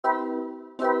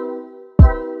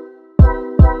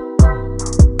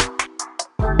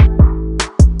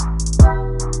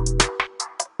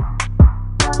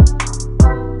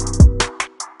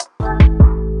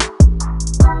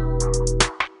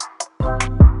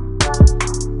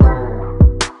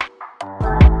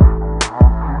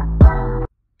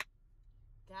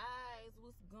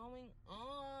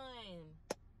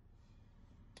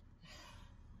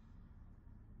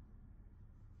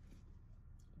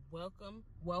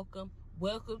welcome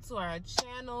to our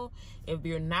channel. If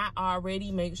you're not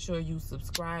already, make sure you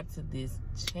subscribe to this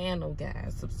channel,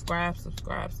 guys. Subscribe.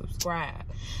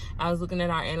 I was looking at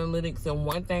our analytics, and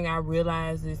one thing I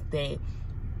realized is that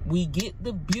we get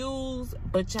the views,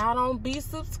 but y'all don't be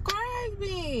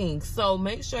subscribing. So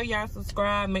make sure y'all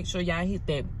subscribe. Make sure y'all hit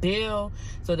that bell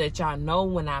so that y'all know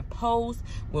when I post,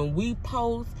 when we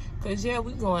post. Because, yeah,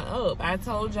 we going up. I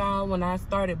told y'all when I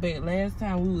started back last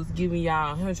time, we was giving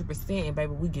y'all 100%. And,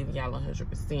 baby, we giving y'all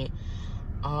 100%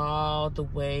 all the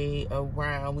way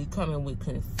around. We coming with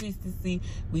consistency.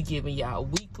 We giving y'all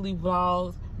weekly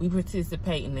vlogs. We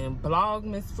participating in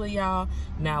Vlogmas for y'all.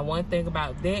 Now, one thing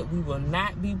about that, we will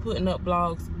not be putting up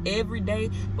vlogs every day,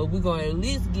 but we're going to at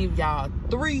least give y'all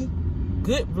 3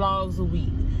 good vlogs a week.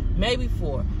 Maybe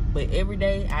 4. But every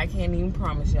day, I can't even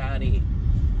promise y'all that.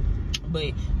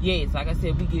 But yes, like I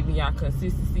said, we giving y'all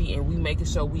consistency, and we making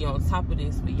sure we on top of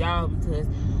this for y'all, because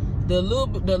the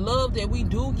love that we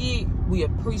do get, we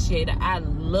appreciate it. I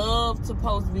love to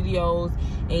post videos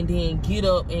and then get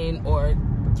up or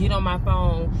get on my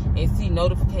phone and see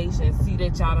notifications, see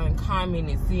that y'all done comment,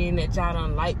 and seeing that y'all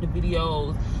done like the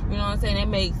videos. You know what I'm saying? That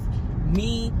makes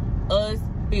us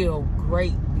feel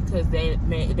great, because they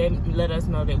let us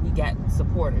know that we got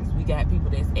supporters. We got people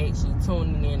that's actually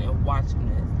tuning in and watching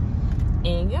us.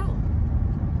 And yo,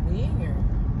 we in here.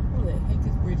 Who the heck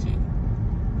is Bridget?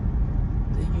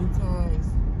 The Yukons.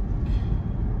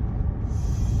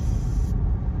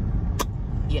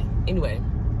 Yeah, anyway.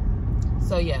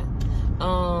 So yeah.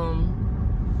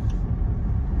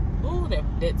 Ooh, that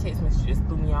text message just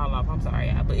threw me all off. I'm sorry,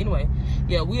 y'all. But anyway,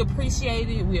 yeah, we appreciate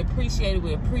it. We appreciate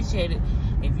it.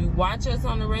 If you watch us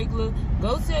on the regular,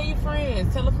 go tell your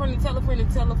friends. Tell a friend and tell a friend and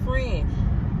tell a friend.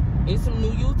 It's some new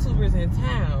YouTubers in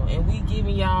town, and we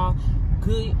giving y'all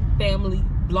good family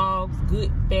vlogs,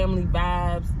 good family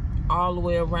vibes all the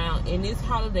way around. And it's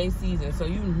holiday season, so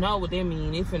you know what that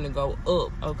means. It's finna go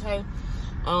up, okay?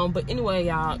 But anyway,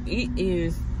 y'all, it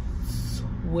is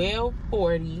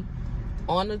 12:40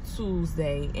 on a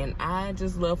Tuesday, and I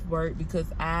just left work because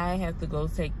I have to go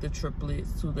take the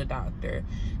triplets to the doctor.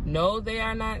 No, they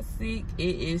are not sick.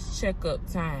 It is checkup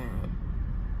time.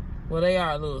 Well, they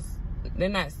are a little. They're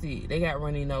not sick. They got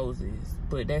runny noses,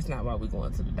 but that's not why we're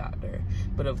going to the doctor.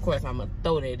 But of course, I'm gonna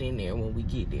throw that in there when we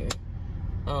get there.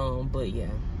 But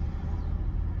yeah.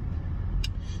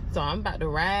 So I'm about to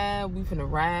ride. We finna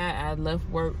ride. I left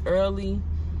work early.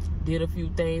 Did a few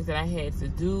things that I had to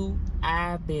do.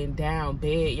 I've been down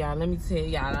bad, y'all. Let me tell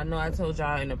y'all. I know I told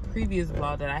y'all in the previous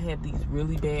vlog that I have these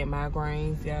really bad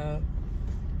migraines, y'all.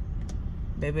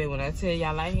 Baby, when I tell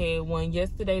y'all I had one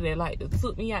yesterday that like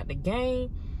took me out the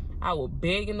game, I was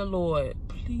begging the Lord,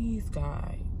 please,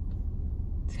 God,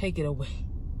 take it away.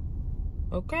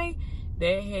 Okay?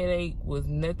 That headache was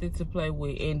nothing to play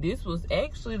with. And this was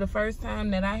actually the first time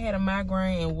that I had a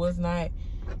migraine and was not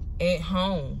at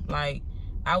home. Like,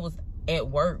 I was at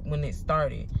work when it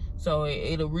started. So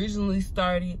it originally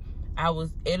started, I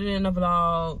was editing a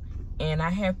vlog, and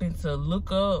I happened to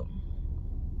look up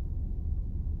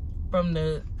from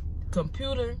the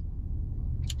computer,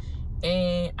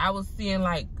 and I was seeing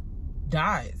like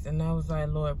dots, and I was like,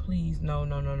 Lord, please, no.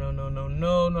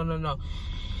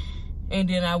 And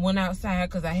then I went outside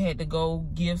because I had to go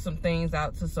give some things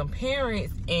out to some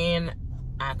parents, and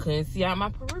I couldn't see out my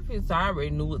peripheral, so I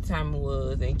already knew what time it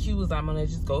was. And Q was like, I'm gonna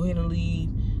just go ahead and leave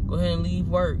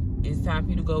work. It's time for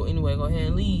you to go anyway. Go ahead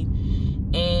and leave.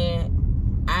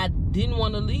 And I didn't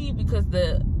want to leave because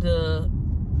the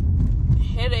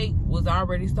headache was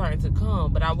already starting to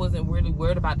come, but I wasn't really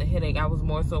worried about the headache. I was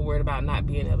more so worried about not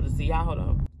being able to see. Y'all, hold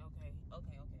on. Okay, I'm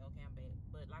back.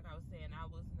 But like I was saying, I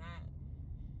was not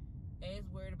as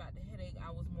worried about the headache.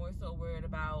 I was more so worried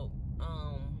about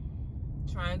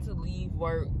trying to leave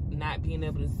work, not being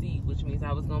able to see, which means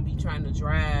I was gonna be trying to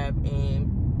drive and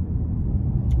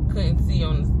couldn't see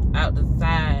out the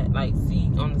side, like see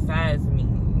on the sides of me.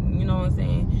 You know what I'm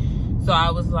saying? So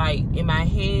I was like, in my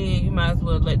head, you might as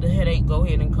well let the headache go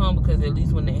ahead and come, because at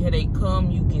least when the headache come,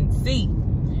 you can see.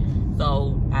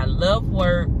 So I left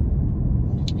work,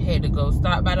 had to go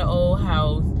stop by the old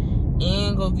house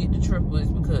and go get the triplets,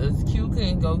 because Q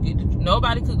couldn't go get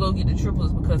nobody could go get the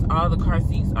triplets because all the car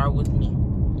seats are with me.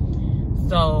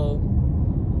 So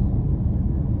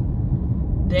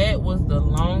that was the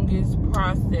longest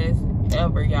process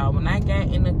ever, y'all. When I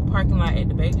got in the parking lot at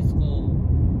the baby school,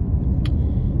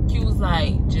 Q was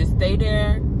like, just stay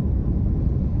there.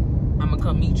 I'm gonna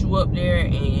come meet you up there,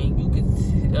 and you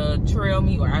can trail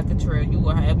me, or I could trail you,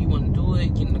 or however you want to do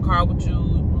it. Get in the car with you,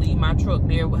 leave my truck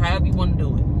there, however you want to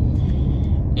do it.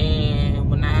 And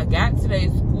when I got to that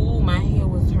school, my head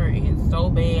was hurting so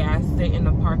bad. I sat in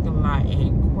the parking lot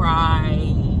and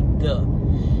cried.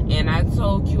 And I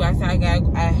told Q, I said,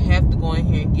 I have to go in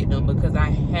here and get them because I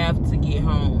have to get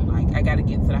home. Like, I got to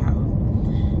get to the house.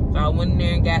 So I went in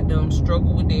there and got them,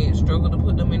 struggled with that, struggled to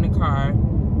put them in the car.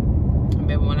 And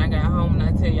baby, when I got home, and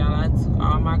I tell y'all, I took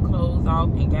all my clothes off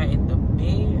and got in the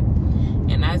bed.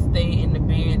 And I stayed in the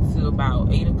bed till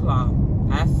about 8 o'clock.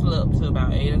 I slept till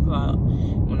about 8 o'clock.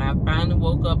 When I finally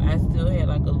woke up, I still had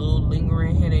like a little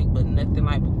lingering headache, but nothing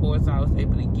like before, so I was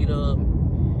able to get up,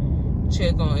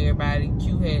 check on everybody.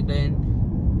 Q had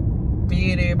done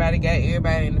bed everybody, got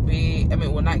everybody in the bed. I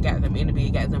mean, well, not got them in the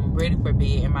bed, got them ready for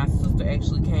bed. And my sister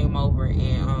actually came over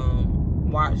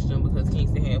and watched them because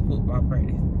Kingston had football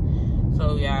practice.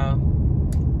 So y'all,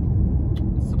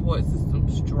 support system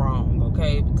strong,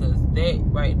 okay? Because that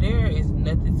right there is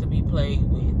nothing to be played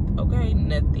with, okay?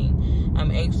 Nothing.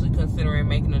 I'm actually considering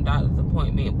making a doctor's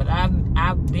appointment, but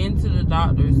I've been to the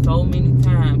doctor so many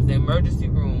times, the emergency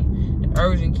room, the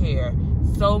urgent care,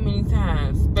 so many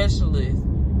times, specialists,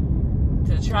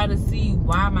 to try to see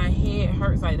why my head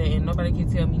hurts like that, and nobody can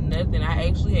tell me nothing. I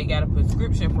actually had got a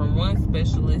prescription from one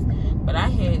specialist, but I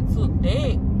had took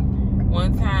that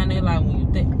one time. They like, when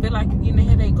you feel like you're getting a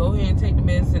headache, go ahead and take the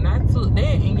medicine. I took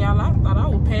that, and y'all, I thought I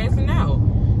was passing out.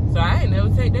 So I ain't never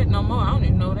take that no more. I don't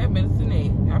even know what that medicine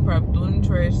is. I probably threw it in the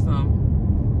trash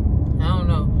some. I don't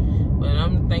know. But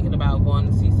I'm thinking about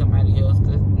going to see somebody else,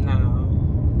 because no.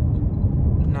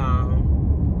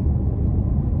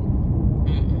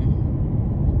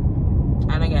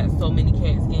 I done got so many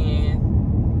CAT scans.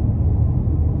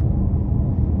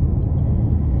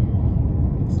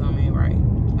 Something ain't right.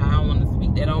 I don't want to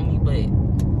speak that on me, but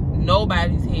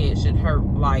nobody's head should hurt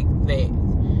like that.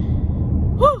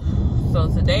 Whew. So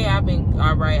today I've been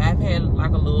alright. I've had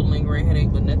like a little lingering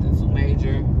headache, but nothing too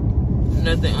major.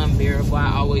 Nothing unbearable.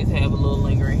 I always have a little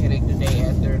lingering headache the day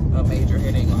after a major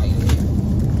headache like that.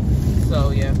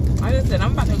 So yeah, like I said,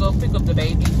 I'm about to go pick up the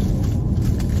baby,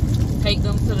 take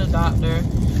them to the doctor.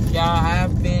 Y'all,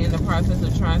 I've been in the process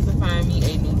of trying to find me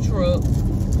a new truck.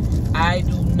 I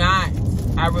do not,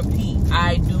 I repeat,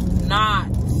 I do not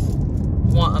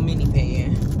want a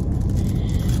minivan.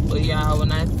 But y'all,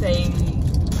 when I say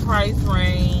price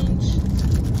range,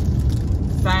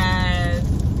 size,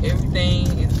 everything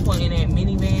is pointing at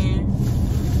minivan.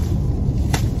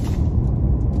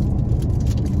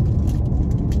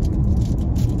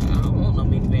 I don't want no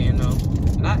minivan though.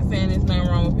 Not saying there's nothing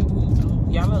wrong with people who do.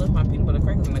 Y'all left my peanut butter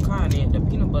crackers in the car and the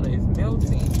peanut butter is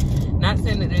melting. Not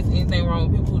saying that there's anything wrong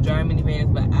with people who drive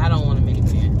minivans, but I don't want a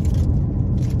minivan.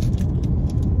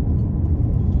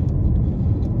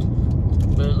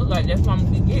 But it looks like that's what I'm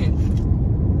gonna be getting,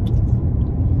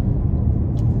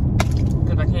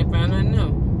 because I can't find nothing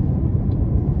else.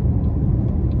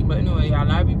 But anyway, y'all,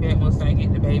 I'll be back once I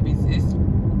get the babies. It's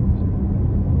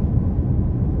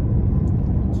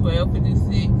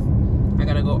 12:56. I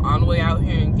gotta go all the way out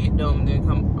here and get them, then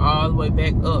come all the way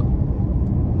back up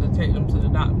to take them to the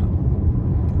doctor.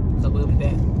 So we'll be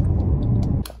back.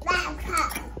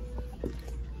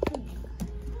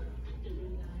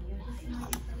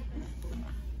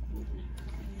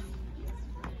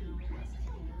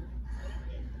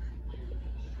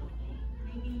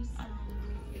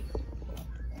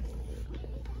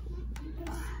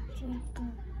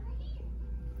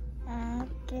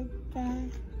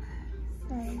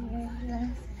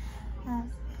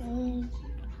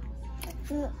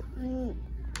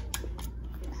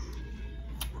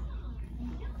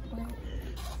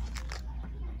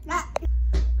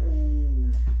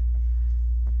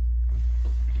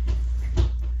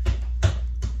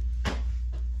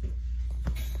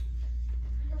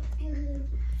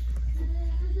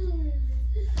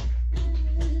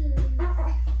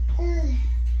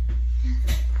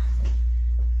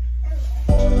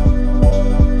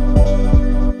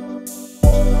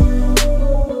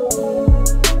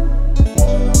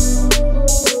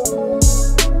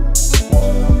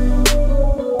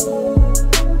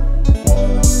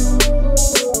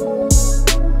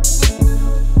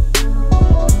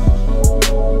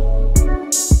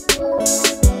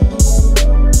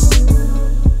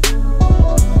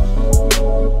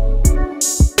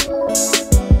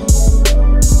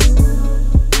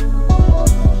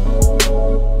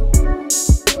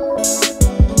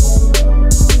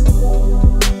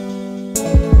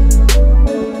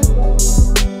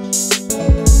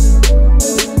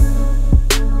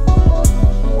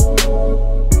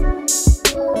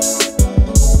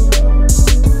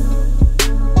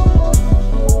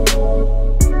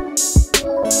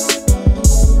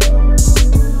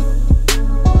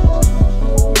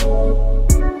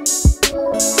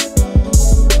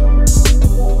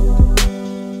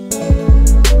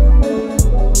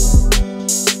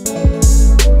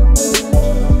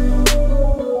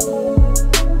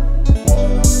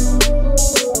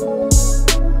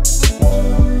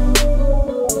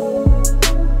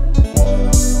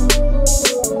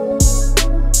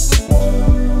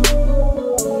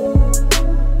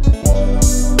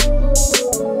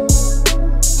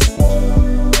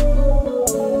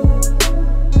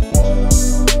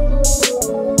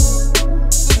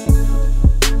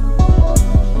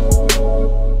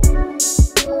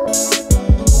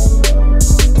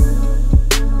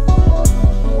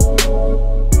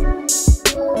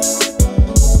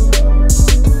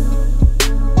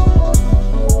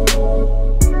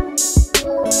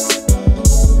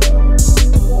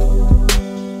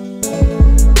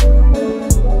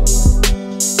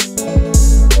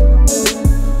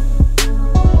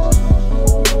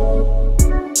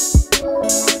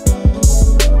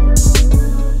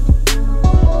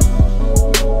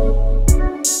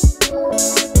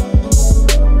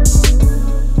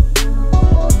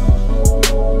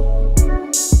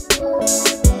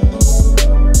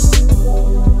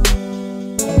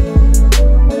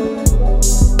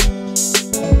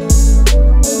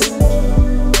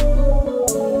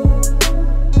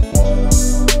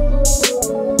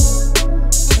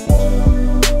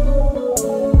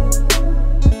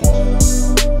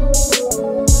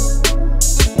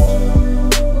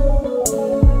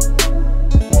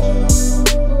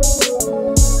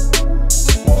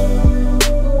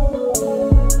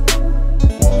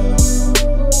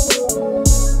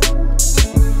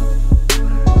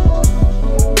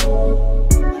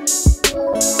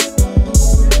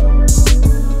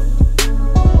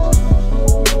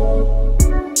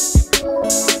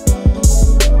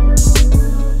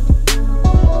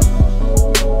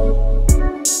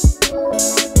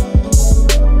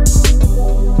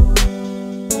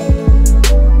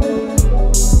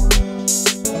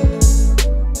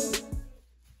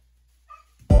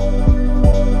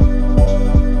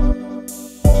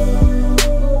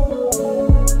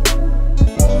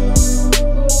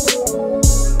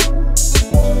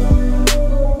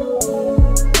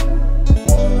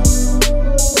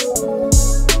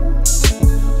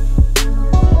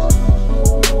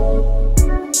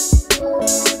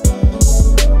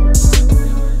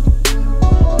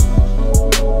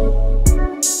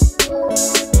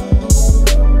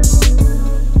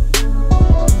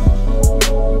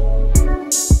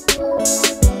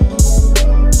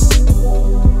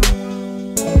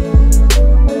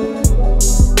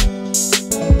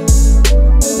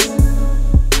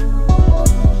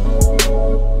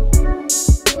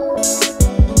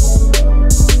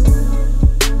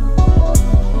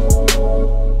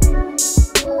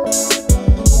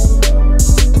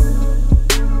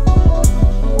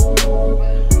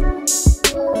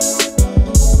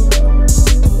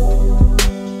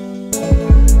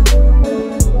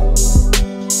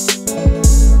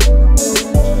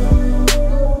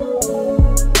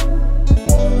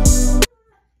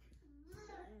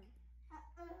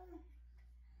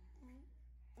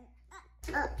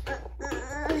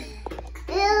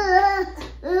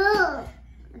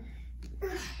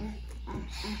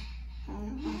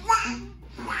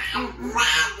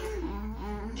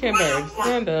 Kimber,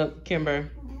 stand up, Kimber.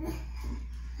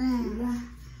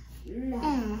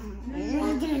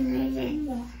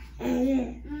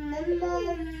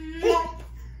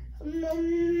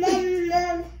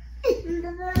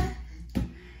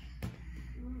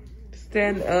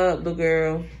 Stand up, little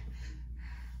girl.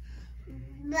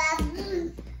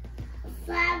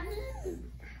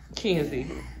 Kenzie,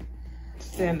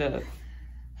 stand up.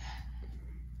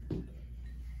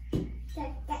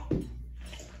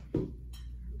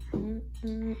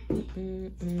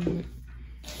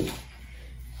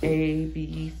 A,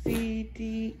 B, C,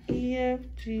 D, E, F,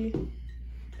 G,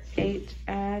 H,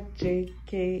 I, J,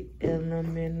 K, L,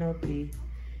 M, N, O, P,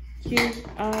 Q,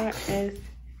 R, S,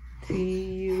 T,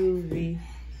 U, V,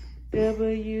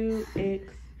 W, X,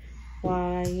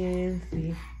 Y, and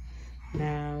Z.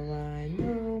 Now I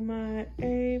know my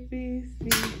ABC.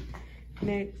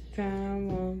 Next time,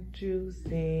 won't you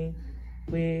sing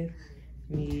with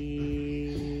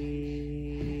me?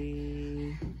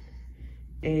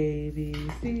 A, B,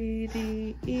 C,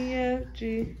 D, E, F,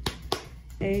 G,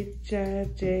 H, I,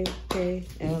 J, K,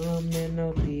 L, M, N,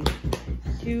 O, P,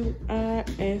 Q, R,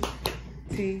 S,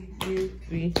 T, U,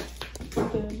 V,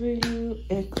 W,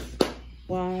 X,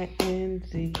 Y, and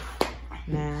Z.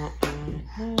 Now I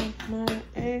know my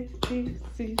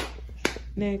ABC.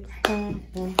 Next time,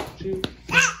 won't you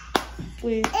sing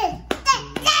with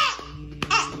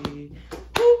me?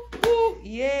 Woo, woo,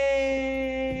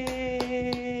 yay!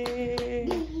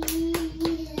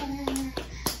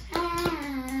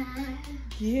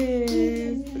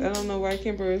 Yes. I don't know why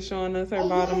Kimber is showing us her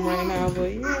bottom right now,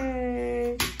 but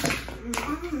yay!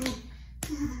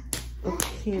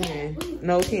 Okay.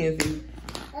 No, Kenzie.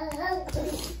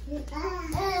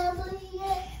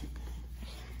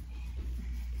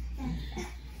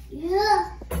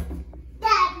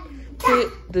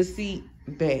 Put the seat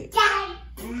back.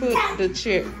 Put the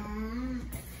chair.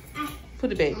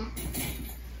 Put it back.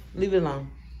 Leave it alone.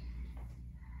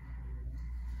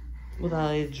 With all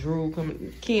that drool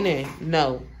coming. Keenan,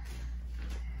 no.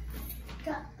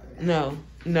 No.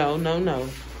 No, no, no.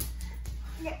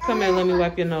 Come here, let me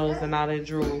wipe your nose and all that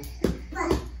drool.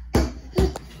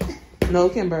 No,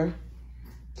 Kimber.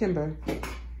 Kimber.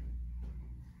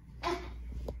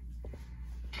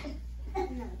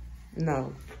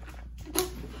 No.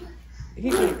 He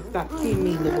can't stop seeing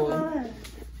me, little boy.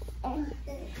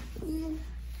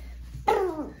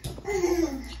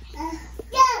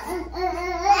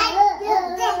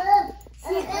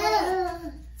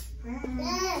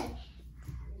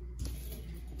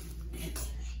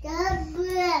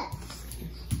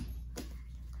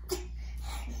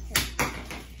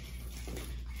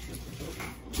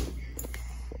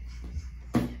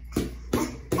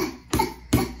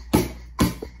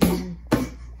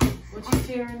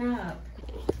 Tearing up.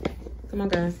 Come on,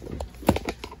 guys.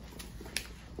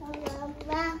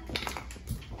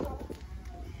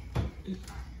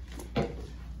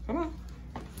 Come on.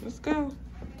 Let's go.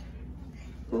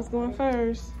 Who's going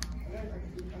first?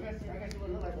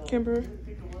 Kimber,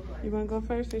 you want to go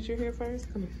first since you're here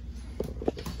first? Come on.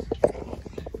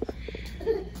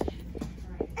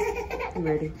 You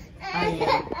ready?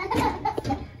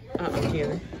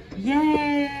 Kelly.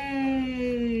 Yay!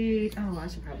 Oh, I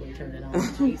should probably turn it on.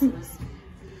 Jesus.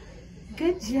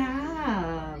 Good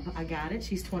job. I got it.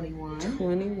 She's 21.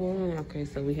 21. Okay,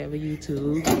 so we have a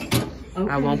YouTube. Okay.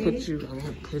 I won't put you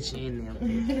in there.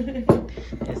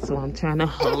 And so I'm trying to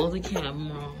hold the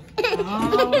camera.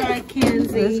 All right,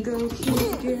 Kenzie. Let's go,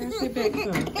 Kenzie. Sit back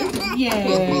some.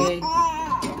 Yay.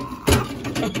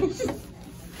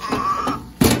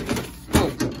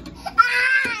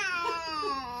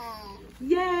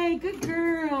 Yay, good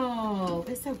girl.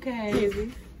 It's okay.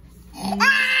 Kenzie.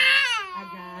 I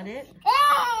got it.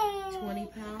 20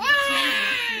 pounds.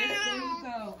 There you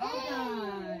go.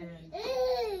 Oh,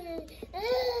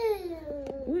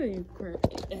 What are you crying?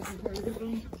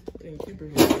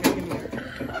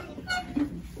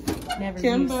 never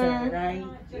Kimber. used her, right?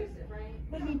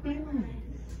 What are you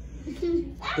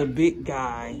doing? The big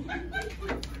guy.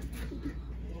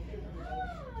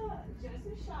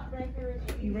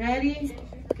 You ready?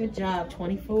 Good job,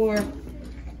 24.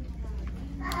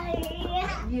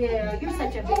 Yeah, you're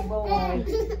such a big boy.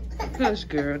 Hush,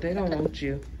 girl. They don't want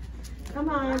you. Come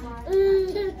on.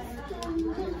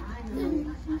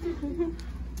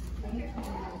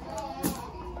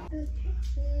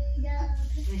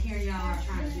 And here y'all are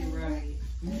trying to do right.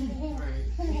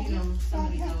 Right. You know,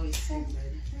 somebody's always stupid.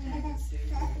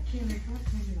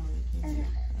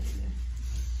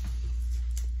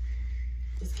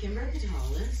 Is Kimber the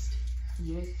tallest?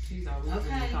 Yes, she's always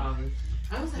Okay. the tallest.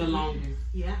 I was The longest.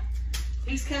 Yeah.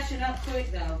 He's catching up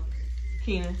quick though.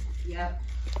 Kenan. Yep.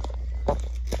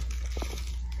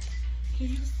 Can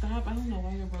you stop? I don't know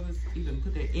why your brothers even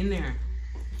put that in there.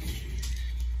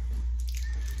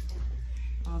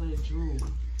 All that drool.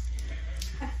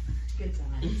 Good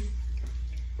times.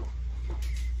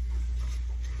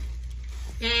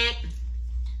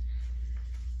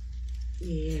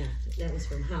 Yeah, that was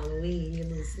from Halloween, you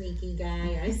little sneaky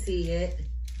guy. I see it.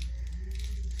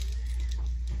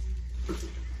 I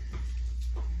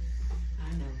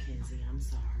know, Kenzie, I'm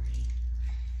sorry.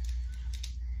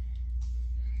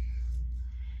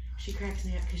 She cracks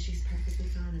me up because she's perfectly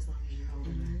fine as long as you're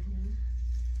holding her.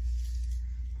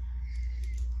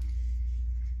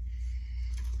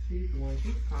 She's the one,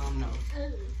 she's calm though.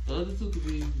 The other two could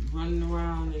be running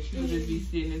around and she would just be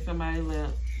sitting in somebody's lap,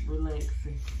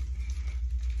 relaxing.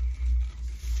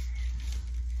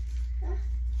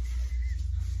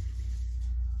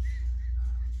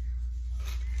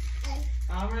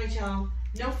 All right, y'all.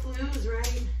 No flus,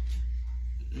 right?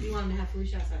 You want them to have flu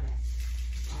shots? Okay.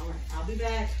 All right, I'll be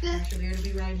back. I'm sure they're to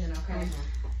be right in, okay?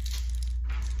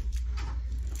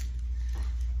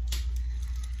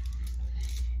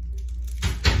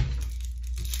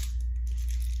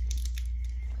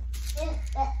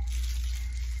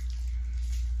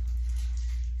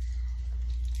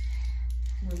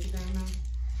 What you got now?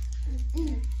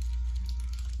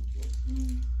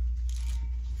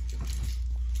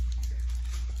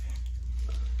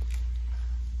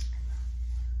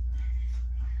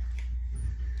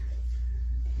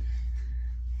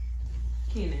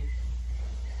 Kenan.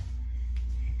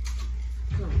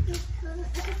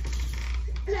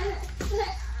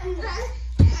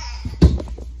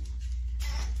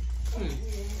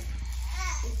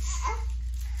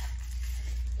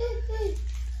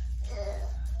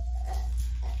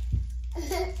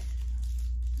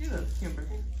 Get up, Kimber.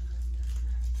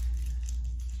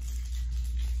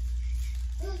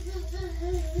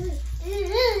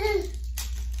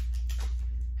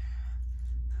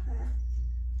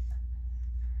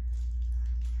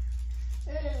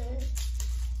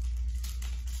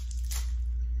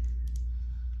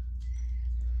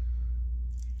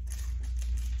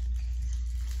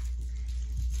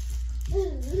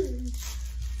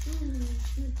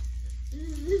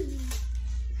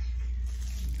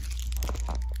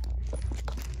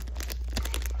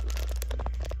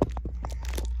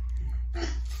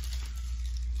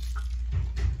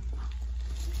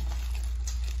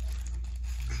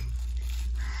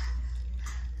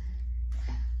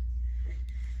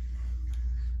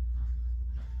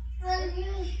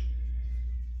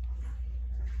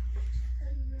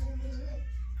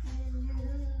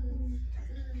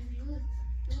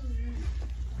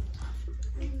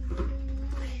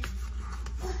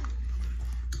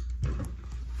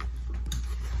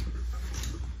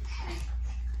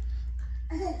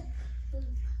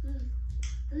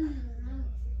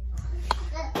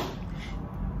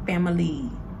 Family.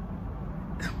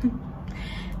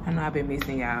 I know I've been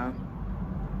missing y'all.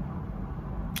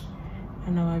 I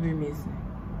know I've been missing.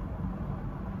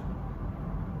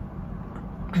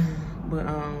 But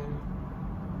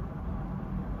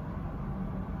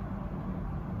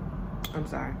I'm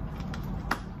sorry.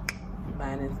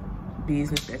 Mine is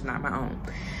business that's not my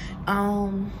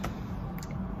own.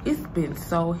 It's been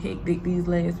so hectic these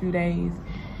last few days.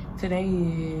 Today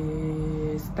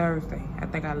is Thursday. I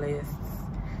think I last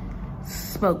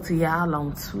spoke to y'all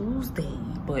on Tuesday.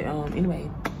 But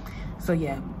anyway, so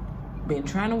yeah, been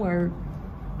trying to work,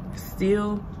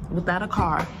 still without a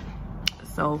car.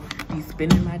 So be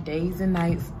spending my days and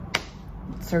nights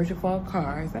searching for a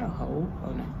car. Is that a hole?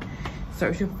 Oh no.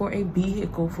 Searching for a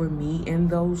vehicle for me and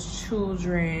those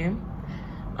children.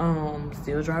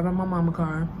 Still driving my mama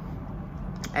car.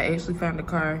 I actually found a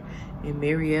car in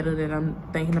Marietta that I'm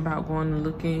thinking about going to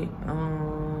look at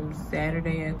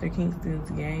Saturday after Kingston's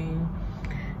game.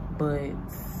 But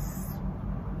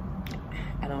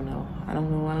I don't know. I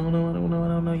don't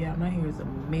know. Y'all, my hair is a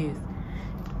mess.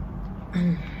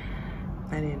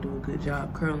 I didn't do a good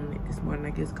job curling it this morning, I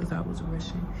guess, because I was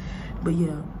rushing. But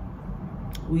yeah,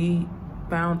 we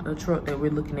found a truck that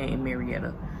we're looking at in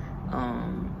Marietta.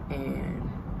 And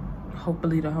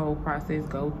hopefully the whole process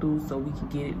go through so we can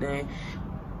get it done.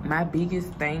 My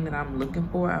biggest thing that I'm looking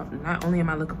for, not only am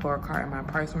I looking for a car in my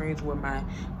price range where my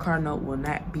car note will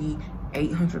not be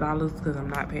 $800, because I'm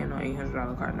not paying no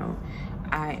 $800 car note.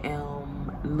 I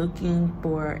am looking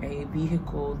for a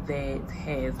vehicle that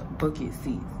has bucket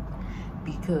seats,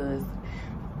 because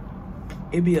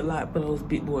it'd be a lot for those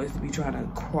big boys to be trying to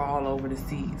crawl over the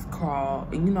seats,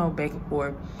 and you know, back and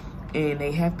forth. And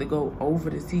they have to go over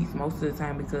the seats most of the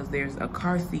time because there's a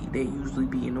car seat that usually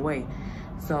be in the way.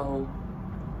 So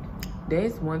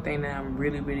that's one thing that I'm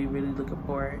really looking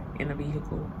for in a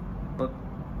vehicle.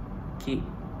 bucket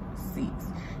seats.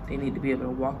 They need to be able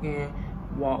to walk in,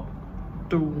 walk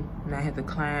through, not have to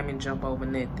climb and jump over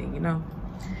nothing, you know?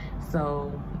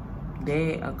 So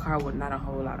a car with not a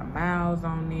whole lot of miles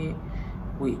on it,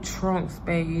 with trunk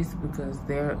space, because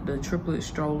the triplet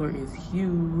stroller is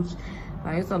huge.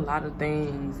 Like, it's a lot of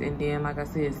things. And then, like I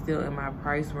said, it's still in my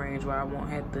price range where I won't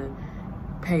have to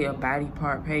pay a body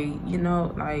part pay, you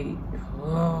know? Like,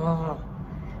 oh,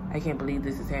 I can't believe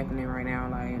this is happening right now.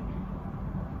 Like,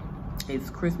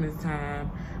 it's Christmas time.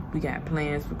 We got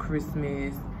plans for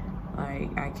Christmas.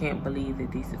 Like, I can't believe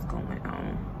that this is going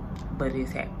on, but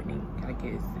it's happening. I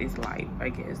guess it's life. I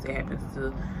guess it happens,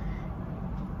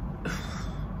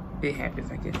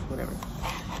 I guess, whatever.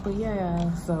 But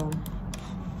yeah, so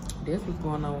that's what's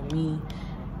going on with me.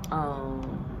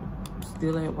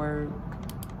 Still at work.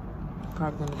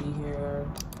 Probably gonna be here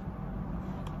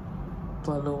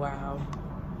for a little while.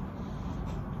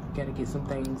 Gotta get some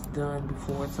things done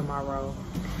before tomorrow.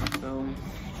 So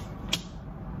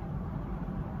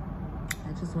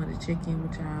I just want to check in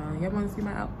with y'all. Y'all want to see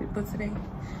my outfit for today?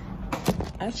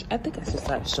 I think I should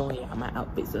start showing y'all my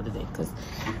outfits of the day, because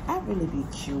I really be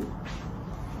cute.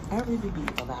 I really be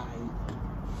alive.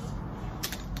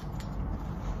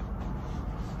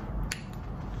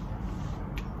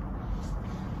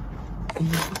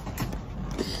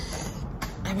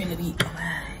 I really be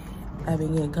alive. I've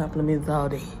been getting compliments all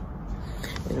day.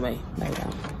 Anyway, lay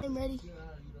down. I'm ready.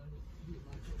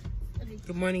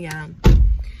 Good morning, y'all.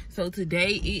 So today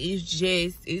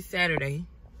it's Saturday.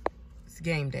 It's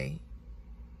game day.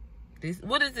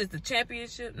 What is this, the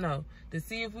championship? No, to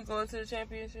see if we're going to the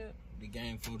championship. The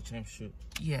game for the championship.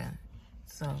 Yeah.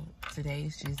 So today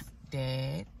it's just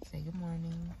Dad. Say good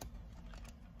morning.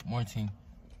 Morning.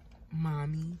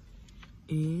 Mommy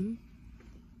and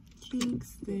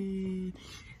Kingston.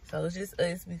 So it's just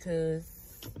us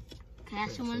because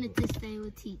Cashin wanted to stay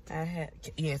with TT.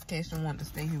 Yes, Cashin wanted to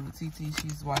stay here with TT.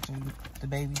 She's watching the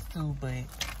babies too, but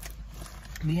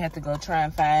we had to go try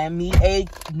and find me a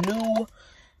new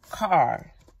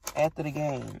car after the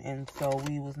game, and so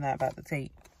we was not about to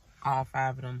take all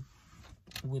 5 of them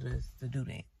with us to do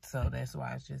that. So that's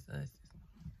why it's just us.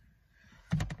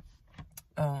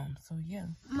 So yeah.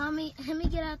 Mommy, let me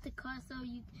get out the car so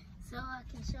I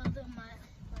can show them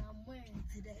what I'm wearing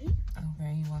today.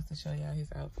 Okay, he wants to show y'all his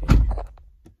outfit.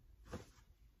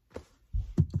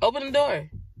 Open the door.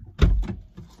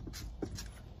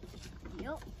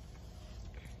 Yup.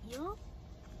 Yup.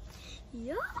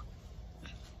 Yup.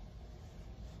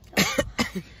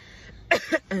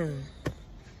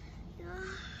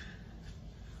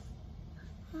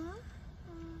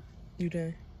 You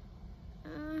done?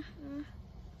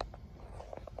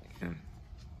 Yeah.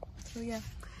 So yeah,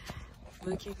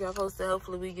 we'll keep y'all posted.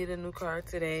 Hopefully we get a new car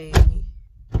today.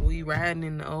 We riding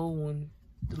in the old one,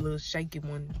 the little shaky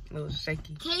one, little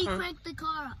shaky. Can you crank the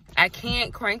car up? I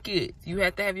can't crank it. You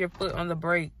have to have your foot on the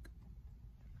brake.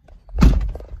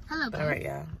 Hello, babe. All right,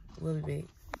 y'all. We'll be back.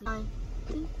 Bye.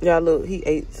 Y'all look, he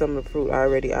ate some of the fruit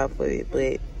already off of it,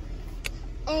 but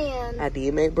And I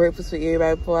did make breakfast for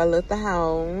everybody before I left the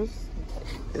house.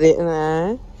 Didn't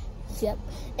I? yep.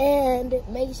 And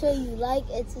make sure you like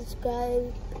and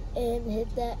subscribe and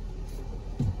hit that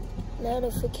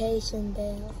notification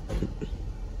bell.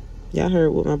 Y'all heard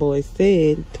what my boy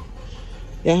said.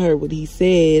 Y'all heard what he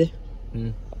said.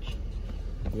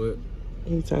 What?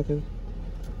 He talking.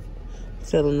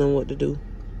 Telling them what to do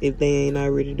if they ain't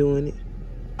already doing it.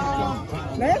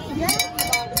 Let's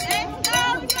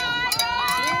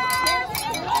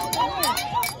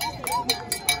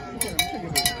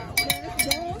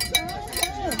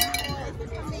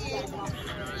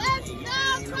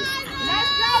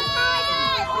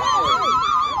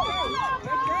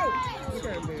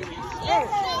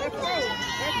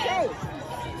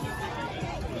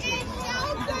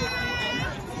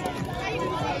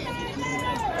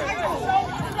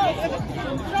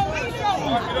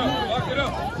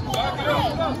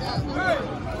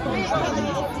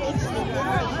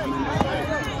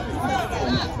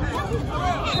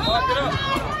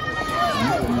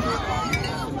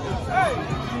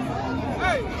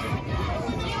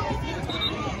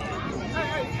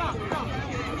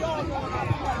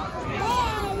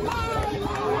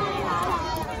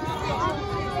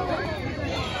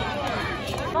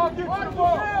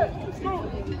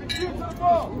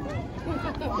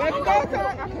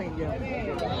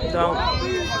go.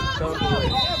 Don't do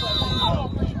it.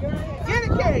 Get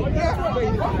it, Kate.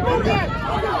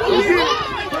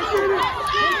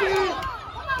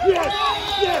 Yes.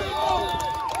 Yes.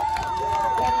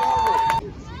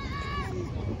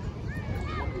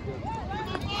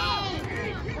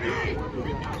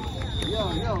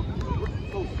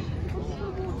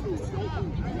 Hey,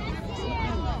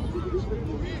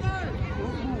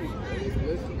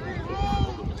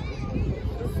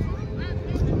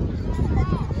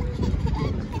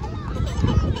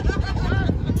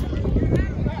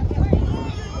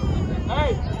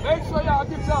 make sure y'all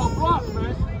get y'all blocks,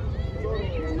 man.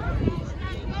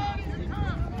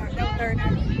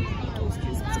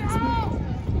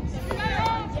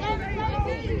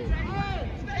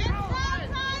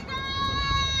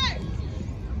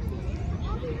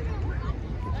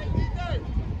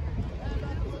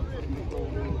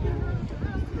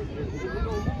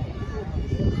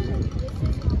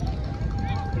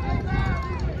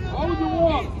 Hold the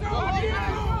wall.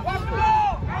 Let's go.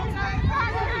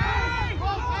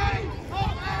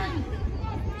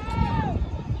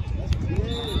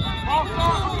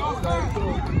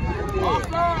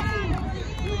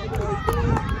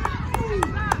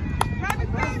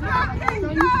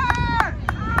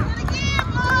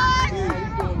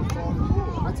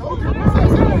 I told you.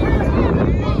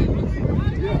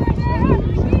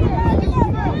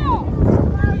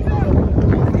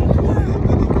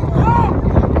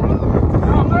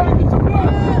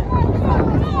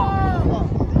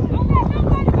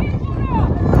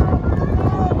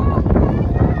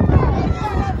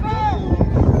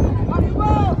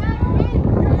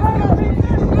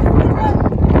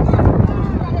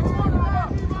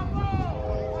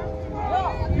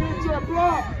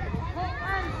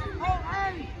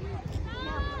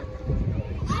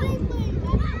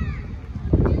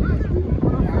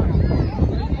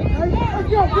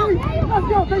 Let's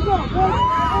go, take off, boy.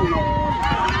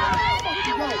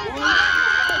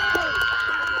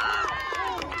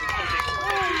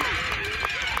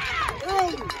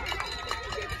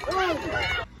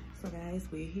 So guys,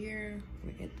 we're here.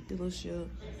 We're at the dealership.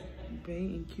 Bay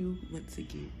and Q went to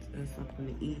get something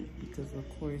to eat because of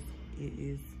course it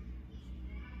is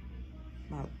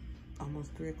about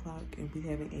almost 3 o'clock and we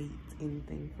haven't ate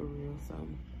anything for real. So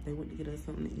they went to get us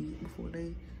something to eat before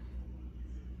they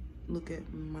look at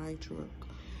my truck,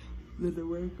 the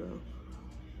Durango.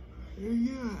 And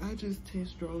yeah, I just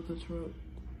test drove the truck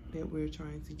that we're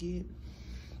trying to get,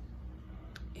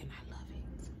 and I love it.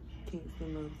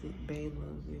 Kingston loves it, Bay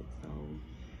loves it. So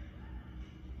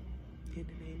in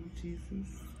the name of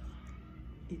Jesus,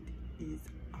 it is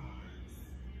ours.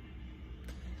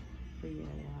 But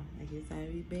yeah, y'all, I guess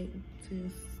I'll be back to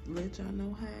let y'all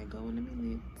know how I go in a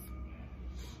minute.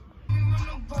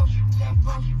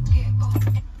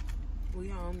 We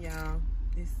home, y'all.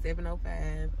 It's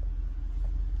 7:05.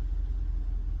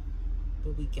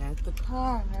 But we got the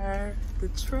car, the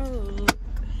truck.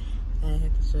 I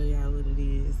have to show y'all what it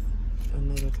is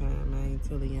another time. I ain't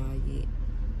telling y'all yet.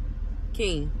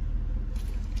 King.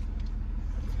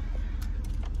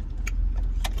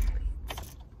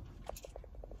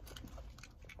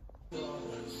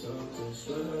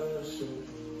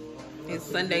 It's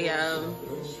Sunday, y'all.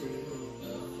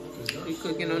 We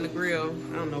cooking on the grill.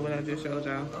 I don't know what I just showed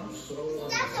y'all.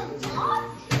 That's a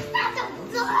dog? That's a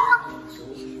dog?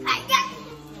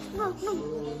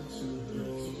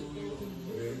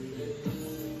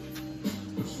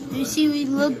 Do you see if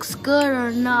it looks good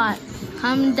or not?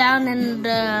 Come down in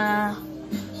the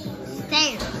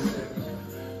stairs.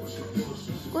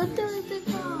 What does it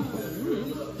call?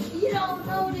 You don't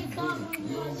know the color.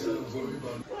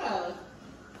 Well,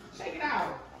 check it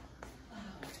out.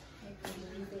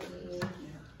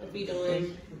 We'll be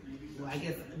doing, well, I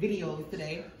guess, videos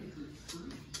today.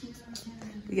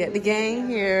 We got the gang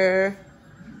here.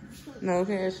 No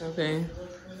cash, okay.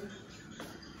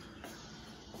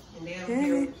 And they over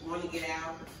here want to get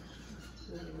out.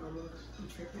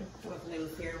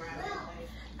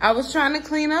 I was trying to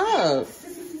clean up.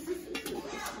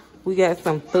 We got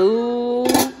some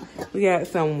food. We got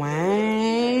some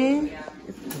wine.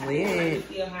 It's lit.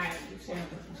 We got some,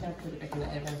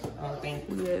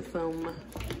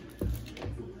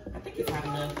 I think it's hot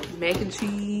enough. Mac and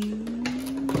cheese.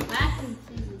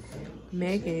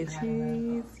 Mac and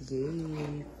cheese,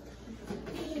 yes.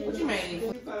 What you made?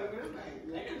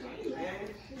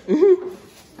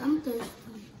 I'm thirsty.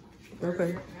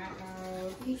 Okay.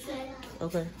 You said?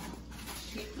 Okay.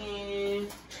 Chicken.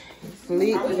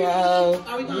 Sleep, y'all.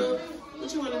 Are we going? What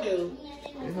you want to do?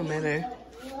 It don't matter.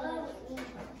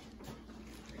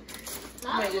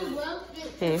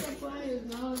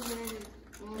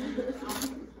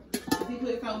 He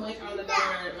put so much on the door.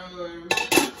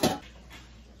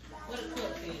 What a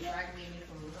cook is. I can give you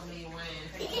some homemade wine.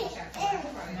 Take some shots of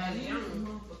wine.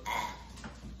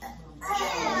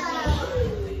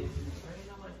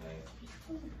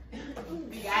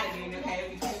 We got it in, okay?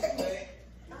 We can put it.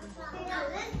 I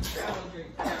don't drink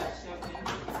champagne.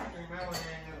 I drink my wine.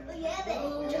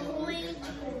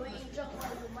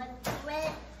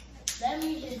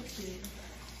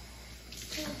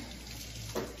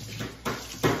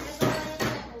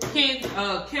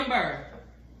 Kimber.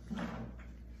 Look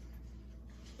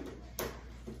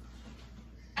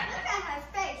at her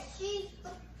face. She's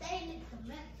saying it to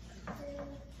me.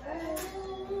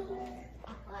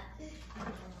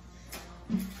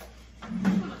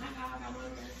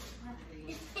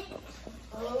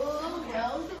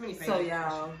 So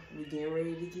y'all, we getting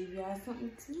ready to give y'all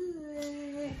something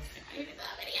good.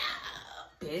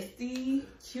 Bestie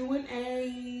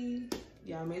Q&A.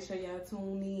 Y'all make sure y'all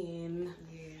tune in.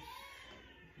 Yeah.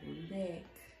 We'll be back.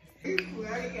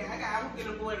 I'm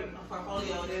gonna avoid a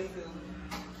portfolio this too.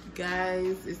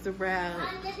 Guys, it's around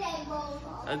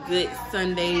a good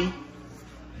Sunday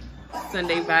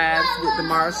vibes with the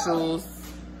Marshalls.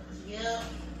 Yep.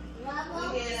 We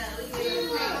get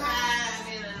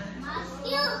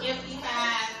a 55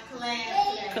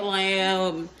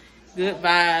 collab. Good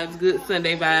vibes, good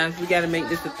Sunday vibes. We gotta make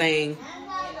this a thing.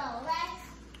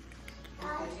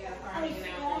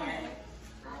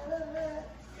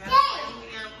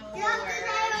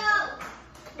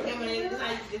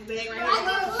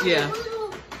 Yeah.